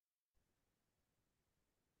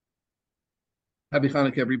Happy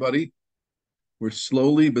Hanukkah, everybody. We're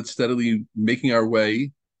slowly but steadily making our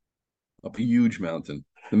way up a huge mountain.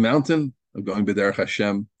 The mountain of going B'derech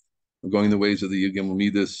Hashem, of going the ways of the Yigim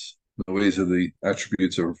Midas, the ways of the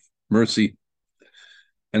attributes of mercy.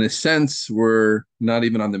 In a sense, we're not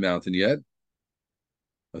even on the mountain yet,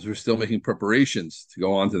 as we're still making preparations to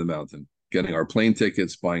go onto the mountain, getting our plane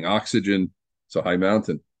tickets, buying oxygen. It's a high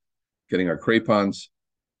mountain, getting our craypons.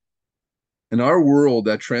 In our world,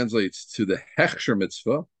 that translates to the Hechsher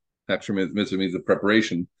mitzvah. Hechsher mitzvah means the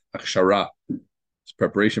preparation, Achshara. It's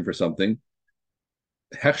preparation for something.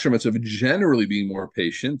 Hechsher mitzvah generally being more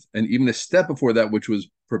patient, and even a step before that, which was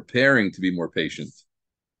preparing to be more patient.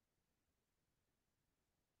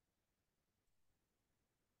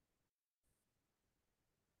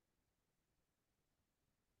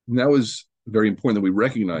 And that was very important that we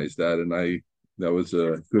recognize that, and that was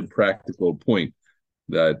a good practical point.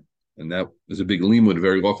 And that is a big limud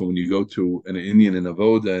very often when you go to an Indian in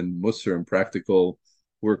avoda and musar and practical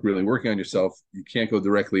work, really working on yourself. You can't go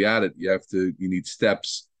directly at it. You need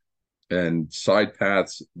steps and side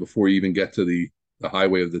paths before you even get to the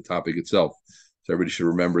highway of the topic itself. So everybody should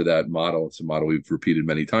remember that model. It's a model we've repeated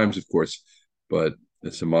many times, of course, but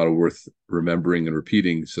it's a model worth remembering and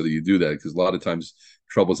repeating so that you do that. Because a lot of times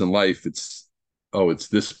troubles in life, it's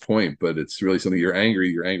this point, but it's really something you're angry.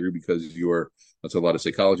 You're angry because that's a lot of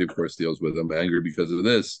psychology, of course, deals with. I'm angry because of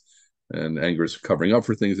this, and anger is covering up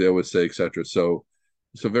for things, they always say, etc. So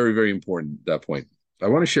very, very important at that point. I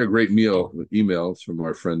want to share a great meal with emails from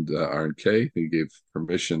our friend Aaron K. He gave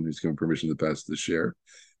permission. He's given permission to pass the share.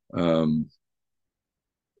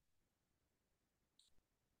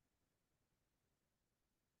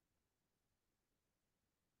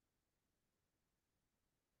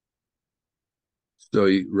 So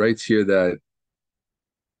he writes here that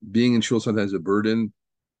being in shul sometimes is a burden.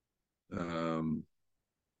 Um,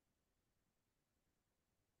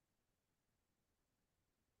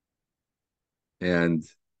 and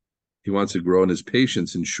he wants to grow in his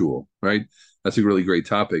patience in shul, right? That's a really great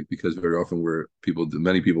topic because very often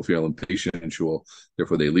many people feel impatient in shul,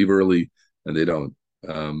 therefore they leave early and they don't.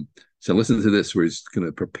 So listen to this, where he's going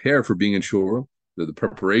to prepare for being in shul, the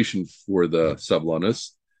preparation for the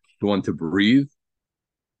savlanus, the one to breathe,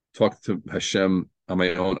 talk to Hashem on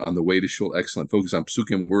my own on the way to shul, excellent, focus on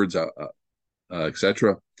psukim, words,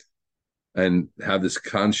 etc., and have this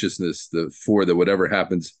consciousness that whatever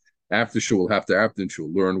happens after shul, after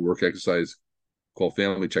shul, learn, work, exercise, call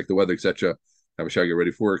family, check the weather, etc. Have a shower, get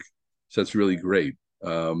ready for work. So that's really great.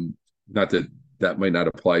 Not that might not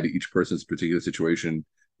apply to each person's particular situation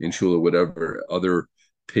in shul or whatever other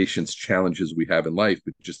patience challenges we have in life,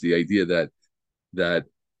 but just the idea that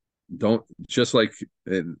don't just like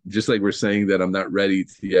we're saying that I'm not ready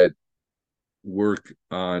to yet work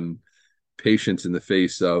on patience in the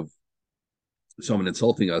face of someone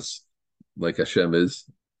insulting us, like Hashem is,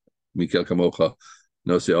 Mikel Kamocha,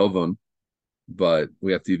 no se ovon, but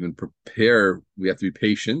we have to even prepare. We have to be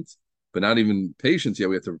patient, but not even patience yet.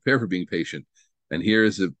 We have to prepare for being patient. And here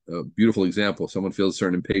is a beautiful example. Someone feels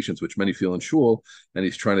certain impatience, which many feel in shul, and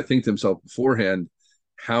he's trying to think to himself beforehand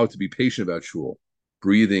how to be patient about shul,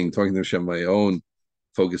 breathing, talking to Hashem my own,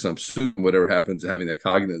 focus on whatever happens, having that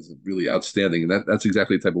cognitive is really outstanding. And that's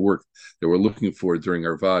exactly the type of work that we're looking for during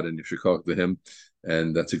our Vaad, and you should call to him.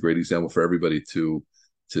 And that's a great example for everybody to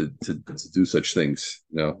do such things.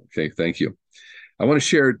 No, okay, thank you. I want to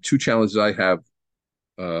share two challenges I have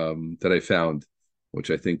that I found, which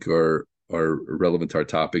I think are relevant to our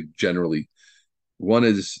topic generally. One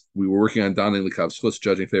is we were working on Danin L'Kav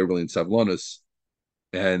judging favorably in Savlonis,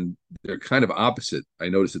 and they're kind of opposite. I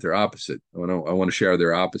noticed that they're opposite. I want to share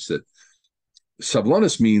their opposite.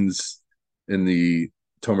 Savlonis means in the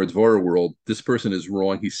Tomer Devorah world, this person is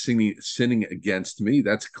wrong. He's sinning against me.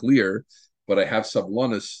 That's clear. But I have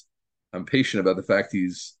Savlonis. I'm patient about the fact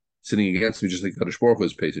he's sinning against me, just like Kadosh Baruch Hu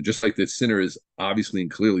is patient. Just like the sinner is obviously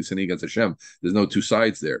and clearly sinning against Hashem. There's no two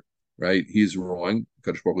sides there, right? He's wrong.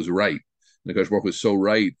 Kadosh Baruch Hu is right. And Kadosh Baruch Hu is so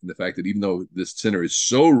right in the fact that even though this sinner is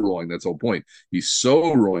so wrong, that's the whole point. He's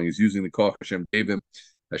so wrong. He's using the koch Hashem gave him.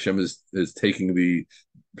 Hashem is taking the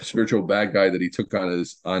spiritual bad guy that he took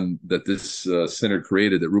on that this sinner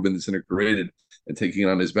created, that Reuben the sinner created, and taking it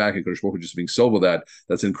on his back, and Kadosh Baruch Hu just being sober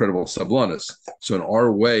that's incredible sablanis. So in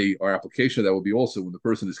our way, our application of that will be also when the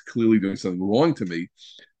person is clearly doing something wrong to me,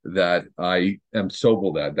 that I am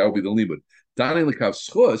sober that would be the limud. Danei L'Kav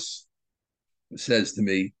Schus says to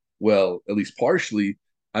me, well, at least partially,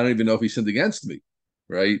 I don't even know if he sinned against me,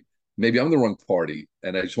 right? Maybe I'm the wrong party.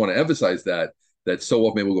 And I just want to emphasize that so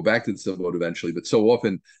often, maybe we'll go back to the civil vote eventually, but so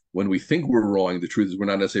often when we think we're wrong, the truth is we're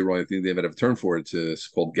not necessarily wrong. I think they might have a term for it. It's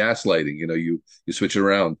called gaslighting. You switch it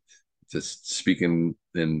around just speaking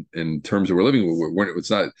in terms of we're living,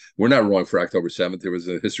 we're not wrong for October 7th. There was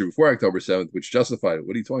a history before October 7th which justified it.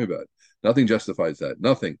 What are you talking about? Nothing justifies that.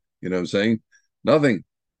 Nothing. You know what I'm saying? Nothing.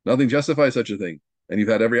 Nothing justifies such a thing. And you've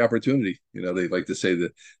had every opportunity. You know, they like to say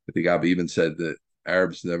that I think Abba even said that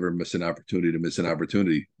Arabs never miss an opportunity to miss an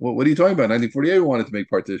opportunity. Well, what are you talking about? 1948, we wanted to make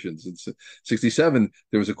partitions. In 67,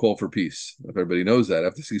 there was a call for peace. If everybody knows that.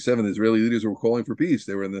 After 67, the Israeli leaders were calling for peace.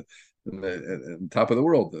 They were in the top of the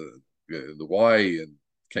world. The Y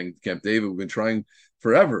and Camp David have been trying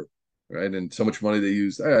forever, right? And so much money they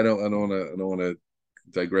used. I don't want to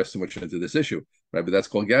digress too much into this issue, right? But that's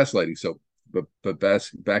called gaslighting. So, but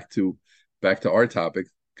back to our topic.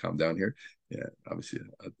 Calm down here. Yeah, obviously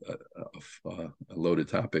a loaded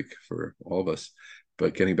topic for all of us.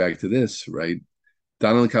 But getting back to this, right?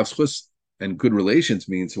 Donald Kavschus and good relations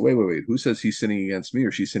means, so wait. Who says he's sinning against me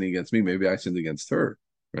or she's sinning against me? Maybe I sinned against her,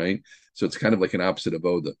 right? So it's kind of like an opposite of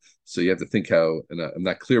Oda. So you have to think how, and I'm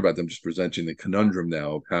not clear about them, just presenting the conundrum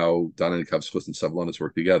now of how Donald Kavschus and Savlonis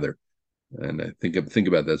work together. And I think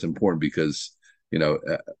about that as important because, you know,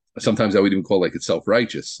 sometimes I would even call like it's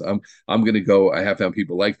self-righteous. I'm going to go. I have found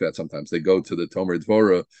people like that. Sometimes they go to the Tomer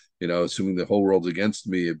Devorah, you know, assuming the whole world's against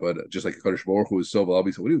me, but just like Kadosh Baruch Hu is so, I'll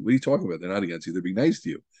be so. What are you talking about? They're not against you. They're being nice to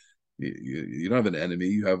you. You don't have an enemy.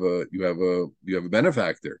 You have a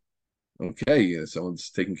benefactor. Okay, you know, someone's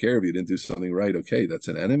taking care of you. Didn't do something right. Okay, that's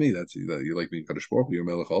an enemy. You're like being Kadosh Baruch Hu. You're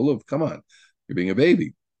Melech Olav. Come on, you're being a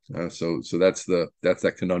baby. So that's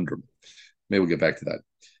that conundrum. Maybe we'll get back to that.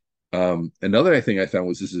 Another thing I found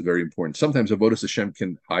was this is very important. Sometimes Avodas Hashem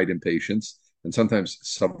can hide impatience, and sometimes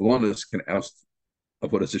Sablonis can oust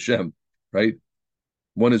Avodas Hashem, right?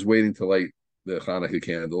 One is waiting to light the Hanukkah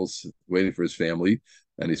candles, waiting for his family,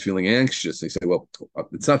 and he's feeling anxious. They say, well,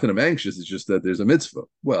 it's not that I'm anxious, it's just that there's a mitzvah.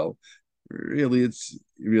 Well, really,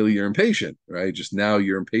 you're impatient, right? Just now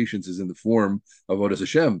your impatience is in the form of Avodas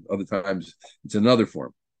Hashem. Other times it's another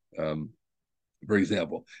form. For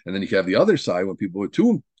example, and then you have the other side when people are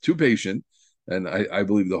too patient, and I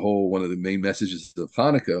believe one of the main messages of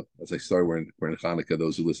Hanukkah, as I started, we're in Hanukkah.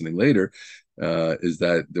 Those who are listening later, is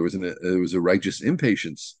that there was a righteous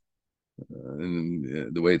impatience,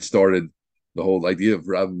 and the way it started, the whole idea of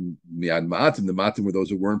Rav Miad Matim, the Matim were those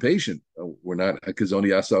who weren't patient. We're not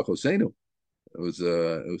Hakazoni Asa Hosenu. It was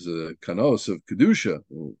a kanos of kedusha.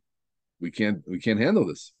 We can't handle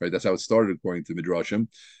this, right? That's how it started according to Midrashim.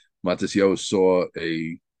 Matisyahu saw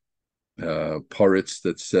a paritz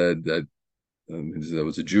that said that there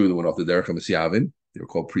was a Jew that went off the Derech HaMasyavin. They were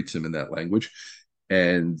called pritzim in that language,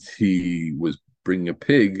 and he was bringing a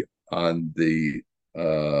pig on the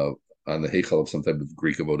heichal of some type of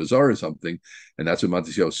Greek avodah zarah or something, and that's what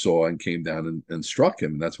Matisyahu saw and came down and struck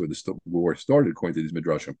him, and that's where the war started according to these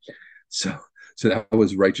midrashim. So that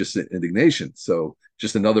was righteous indignation. So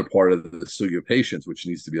just another part of the sugya of patience, which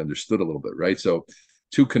needs to be understood a little bit, right? So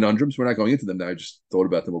two conundrums. We're not going into them now. I just thought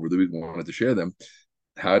about them over the week and wanted to share them.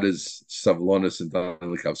 How does Savlonis and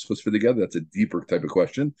Donald Kavschus fit together? That's a deeper type of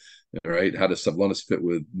question, right? How does Savlonis fit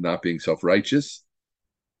with not being self-righteous?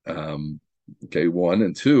 Okay, one.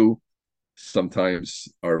 And two, sometimes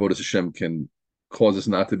our Avodas Hashem can cause us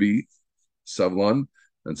not to be Savlon,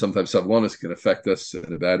 and sometimes Savlonis can affect us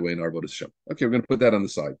in a bad way in our Avodas Hashem. Okay, we're going to put that on the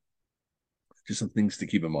side. Just some things to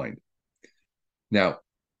keep in mind. Now,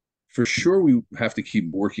 for sure, we have to keep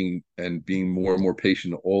working and being more and more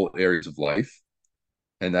patient in all areas of life,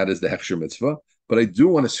 and that is the Hechsher Mitzvah. But I do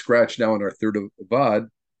want to scratch now in our third Vaad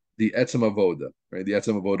the Etzem Avoda, right? The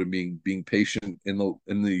Etzem Avoda being patient in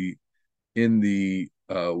the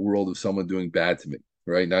world of someone doing bad to me,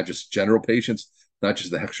 right? Not just general patience, not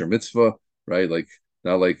just the Hechsher Mitzvah, right?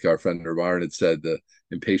 Not like our friend Rabbeim had said, the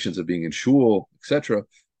impatience of being in shul, etc.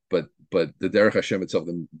 But the Derech Hashem itself,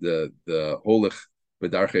 the Holich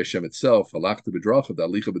B'darchei Hashem itself, halachta b'dracha, the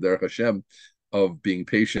alicha b'derech Hashem, of being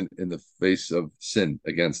patient in the face of sin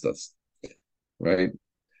against us, right?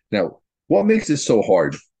 Now, what makes this so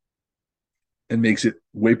hard and makes it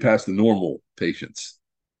way past the normal patience?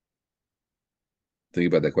 Think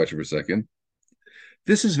about that question for a second.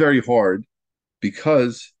 This is very hard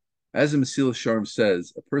because, as the Mesilas Yesharim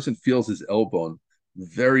says, a person feels his elbow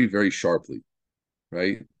very, very sharply,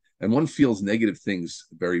 right? And one feels negative things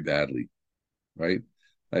very badly, right?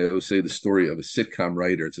 I always say the story of a sitcom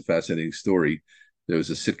writer. It's a fascinating story. There was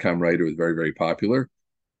a sitcom writer who was very, very popular.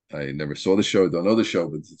 I never saw the show, don't know the show,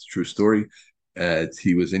 but it's a true story.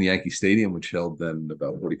 He was in Yankee Stadium, which held then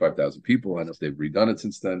about 45,000 people. I don't know if they've redone it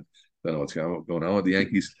since then. Don't know what's going on with the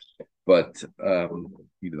Yankees. But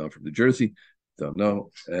even though I'm from New Jersey, don't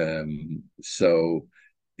know. So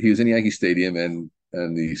he was in Yankee Stadium, and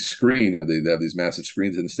and the screen, they have these massive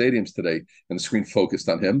screens in the stadiums today, and the screen focused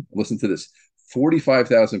on him. Listen to this: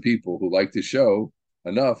 45,000 people who liked his show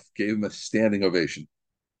enough gave him a standing ovation.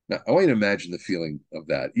 Now, I want you to imagine the feeling of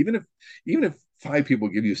that. Even if five people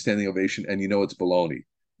give you a standing ovation and you know it's baloney,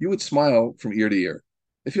 you would smile from ear to ear.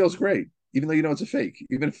 It feels great, even though you know it's a fake.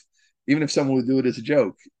 Even if someone would do it as a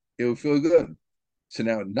joke, it would feel good. So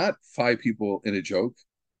now, not five people in a joke,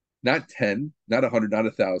 not 10, not 100, not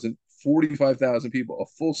 1,000, 45,000 people, a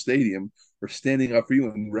full stadium are standing up for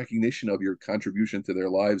you in recognition of your contribution to their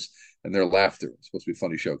lives and their laughter. It's supposed to be a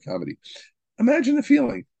funny show, comedy. Imagine the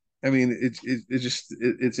feeling. I mean,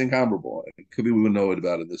 it's incomparable. It could be we wouldn't know it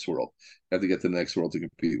about in this world. Have to get to the next world to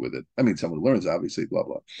compete with it. I mean, someone learns, obviously, blah,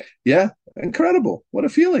 blah. Yeah, incredible. What a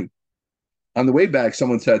feeling. On the way back,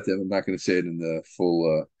 someone said to him, I'm not going to say it in the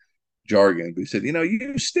full jargon, but he said,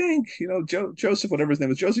 you stink. Joseph, whatever his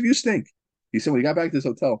name is, Joseph, you stink. He said, when he got back to his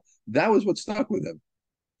hotel, that was what stuck with him.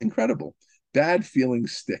 Incredible. Bad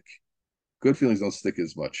feelings stick. Good feelings don't stick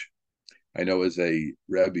as much. I know as a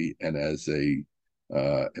Rebbe and as a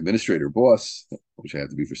administrator boss, which I have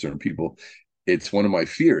to be for certain people, it's one of my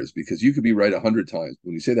fears because you could be right 100 times.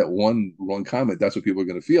 When you say that one wrong comment, that's what people are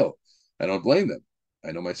going to feel. I don't blame them.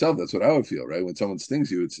 I know myself. That's what I would feel, right? When someone stings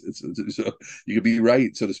you, it's you could be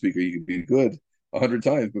right, so to speak, or you could be good 100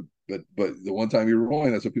 times, but the one time you're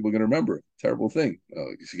wrong, that's what people are going to remember. Terrible thing.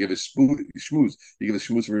 You give a schmooze. You give a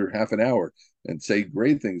schmooze for half an hour and say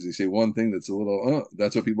great things. You say one thing that's a little,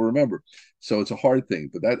 that's what people remember. So it's a hard thing.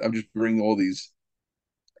 But that I'm just bringing all these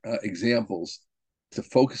examples to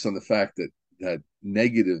focus on the fact that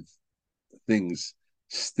negative things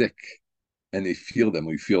stick and we feel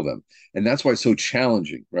them. And that's why it's so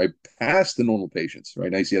challenging, right? Past the normal patience,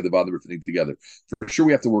 right? Now you see how the Vaad are fitting together. For sure,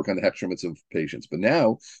 we have to work on the hextraments of patience. But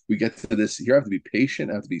now we get to this, here I have to be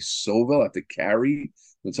patient, I have to be sovel, I have to carry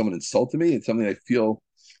when someone insulted me. It's something I feel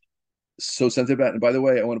so sensitive about. And by the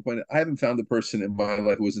way, I want to point out, I haven't found a person in my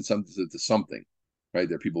life who isn't sensitive to something, right?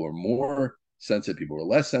 There are people who are more sensitive, people who are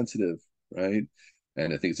less sensitive, right?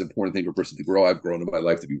 And I think it's an important thing for a person to grow. I've grown in my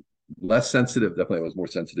life to be less sensitive. Definitely, I was more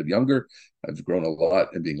sensitive younger. I've grown a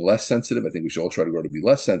lot in being less sensitive. I think we should all try to grow to be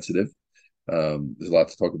less sensitive. There's a lot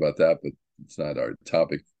to talk about that, but it's not our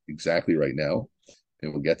topic exactly right now,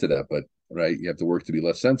 and we'll get to that. But right, you have to work to be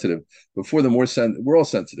less sensitive. Before the more we're all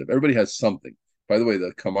sensitive. Everybody has something. By the way,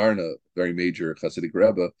 the Kamarna, very major Hasidic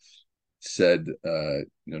Rebbe, said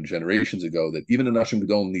generations ago that even the Nashim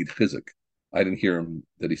Gedolim need chizuk. I didn't hear him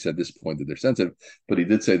that he said this point that they're sensitive, but he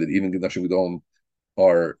did say that even Nashim Gedolim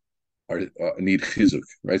are need chizuk,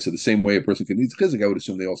 right? So the same way a person can need chizuk, I would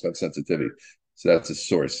assume they also have sensitivity. So that's a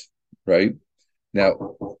source, right?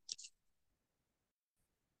 Now,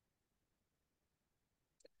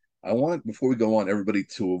 I want, before we go on, everybody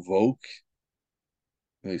to evoke,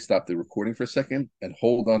 maybe stop the recording for a second and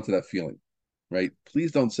hold on to that feeling, right?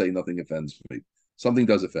 Please don't say nothing offends me. Something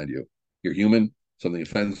does offend you. You're human. Something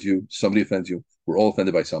offends you. Somebody offends you. We're all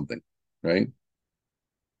offended by something, right?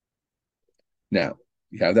 Now,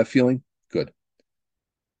 you have that feeling? Good.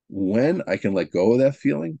 When I can let go of that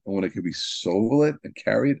feeling and when I can be sober it and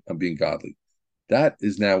carry it, I'm being godly. That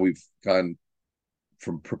is now we've gone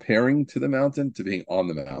from preparing to the mountain to being on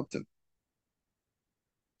the mountain.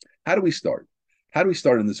 How do we start? How do we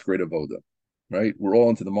start in this great avoda? Right? We're all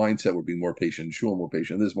into the mindset. We're being more patient in shul, more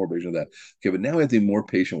patient in this, more patient in that. Okay, but now we have to be more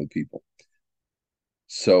patient with people.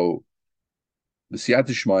 So the Siyata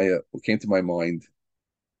Shmaya, what came to my mind,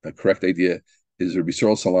 a correct idea, is Rabbi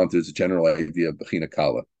Salanter's general idea of Bechina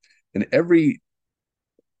Kala. In every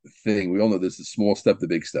thing, we all know there's the small step, the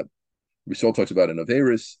big step. Rabbi Sol talks about in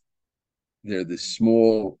Averis, they're the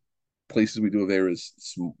small places we do Averis,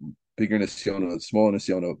 bigger Nisyono, smaller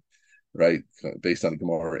Nisyono, right? Based on the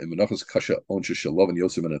Gemara. In Menachos Kasha Onsha Shalov and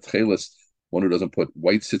Yosef and Tchelis, one who doesn't put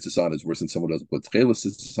white tzitzis on is worse than someone who doesn't put Tchelis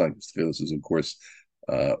tzitzis on, because Tchelis is, of course,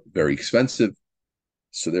 very expensive.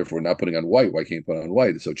 So therefore, not putting on white. Why can't you put on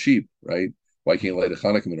white? It's so cheap, right? Why can't you light a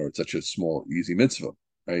Hanukkah menorah? It's such a small, easy mitzvah,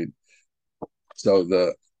 right? So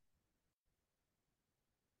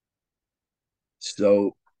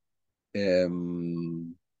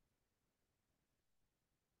um,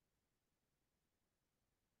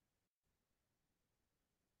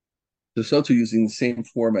 so too using the same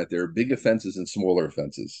format, there are big offenses and smaller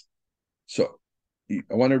offenses. So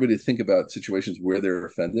I want everybody to think about situations where they're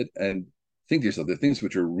offended and think to yourself, there are things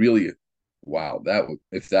which are really, wow,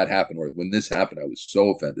 if that happened, or when this happened, I was so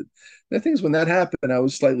offended. There are things when that happened, I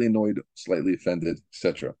was slightly annoyed, slightly offended,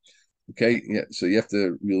 etc. Okay, yeah. So you have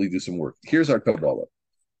to really do some work. Here's our Kabbalah.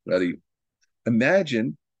 Ready?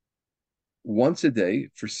 Imagine once a day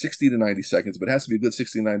for 60 to 90 seconds, but it has to be a good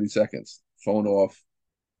 60 to 90 seconds. Phone off,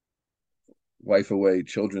 wife away,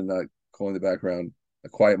 children not calling in the background, a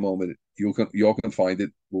quiet moment. You all can find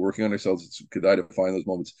it. We're working on ourselves. It's good to find those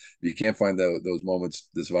moments. If you can't find those moments,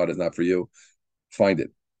 this Vada is not for you. Find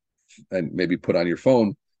it and maybe put on your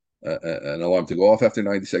phone an alarm to go off after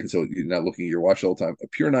 90 seconds, so you're not looking at your watch all the time. A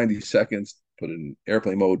pure 90 seconds, put it in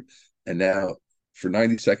airplane mode, and now for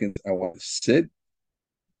 90 seconds, I want to sit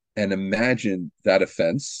and imagine that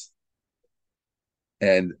offense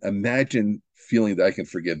and imagine feeling that I can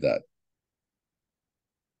forgive that.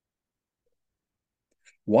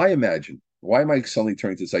 Why imagine? Why am I suddenly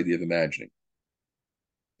turning to this idea of imagining?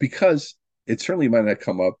 Because it certainly might not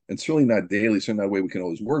come up, and certainly not daily, certainly not a way we can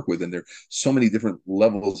always work with. And there are so many different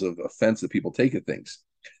levels of offense that people take at things.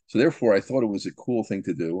 So therefore, I thought it was a cool thing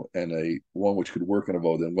to do, and a one which could work in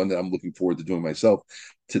Avodah, and one that I'm looking forward to doing myself.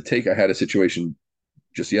 To take, I had a situation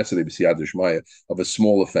just yesterday, B'siyata D'Shmaya, of a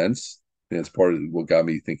small offense, and it's part of what got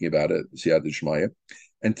me thinking about it, B'siyata D'Shmaya,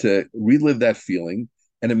 and to relive that feeling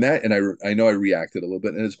and imagine. And I know I reacted a little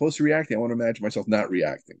bit, and as opposed to reacting, I want to imagine myself not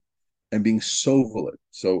reacting and being sober.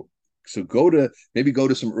 So go to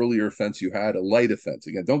some earlier offense you had, a light offense.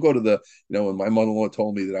 Again, don't go to when my mother-in-law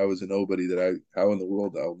told me that I was a nobody, how in the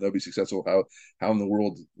world I'll never be successful, how in the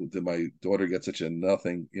world did my daughter get such a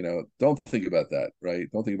nothing, don't think about that, right?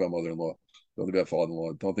 Don't think about mother-in-law, don't think about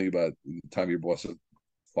father-in-law, don't think about the time your boss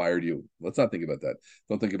fired you. Let's not think about that.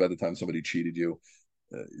 Don't think about the time somebody cheated you.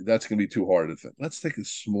 That's going to be too hard. Let's take a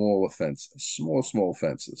small offense, a small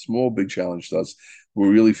offense, a small big challenge to us. We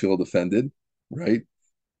really feel offended, right?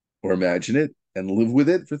 Or imagine it and live with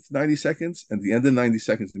it for 90 seconds. And at the end of 90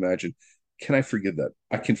 seconds, imagine, can I forgive that?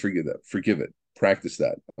 I can forgive that. Forgive it. Practice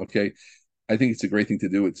that. Okay. I think it's a great thing to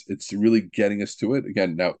do. It's really getting us to it.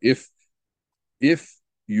 Again, now if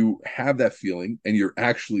you have that feeling and you're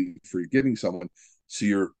actually forgiving someone, so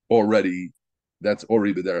that's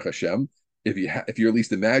already b'derech Hashem. If you're at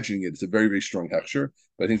least imagining it, it's a very, very strong hechsher.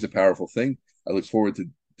 But I think it's a powerful thing. I look forward to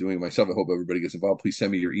doing it myself. I hope everybody gets involved. Please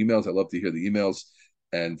send me your emails. I love to hear the emails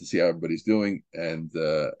and to see how everybody's doing. And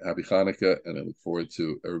happy Hanukkah. And I look forward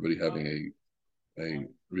to everybody having a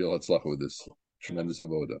real hatzlacha with this tremendous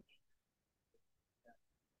avoda.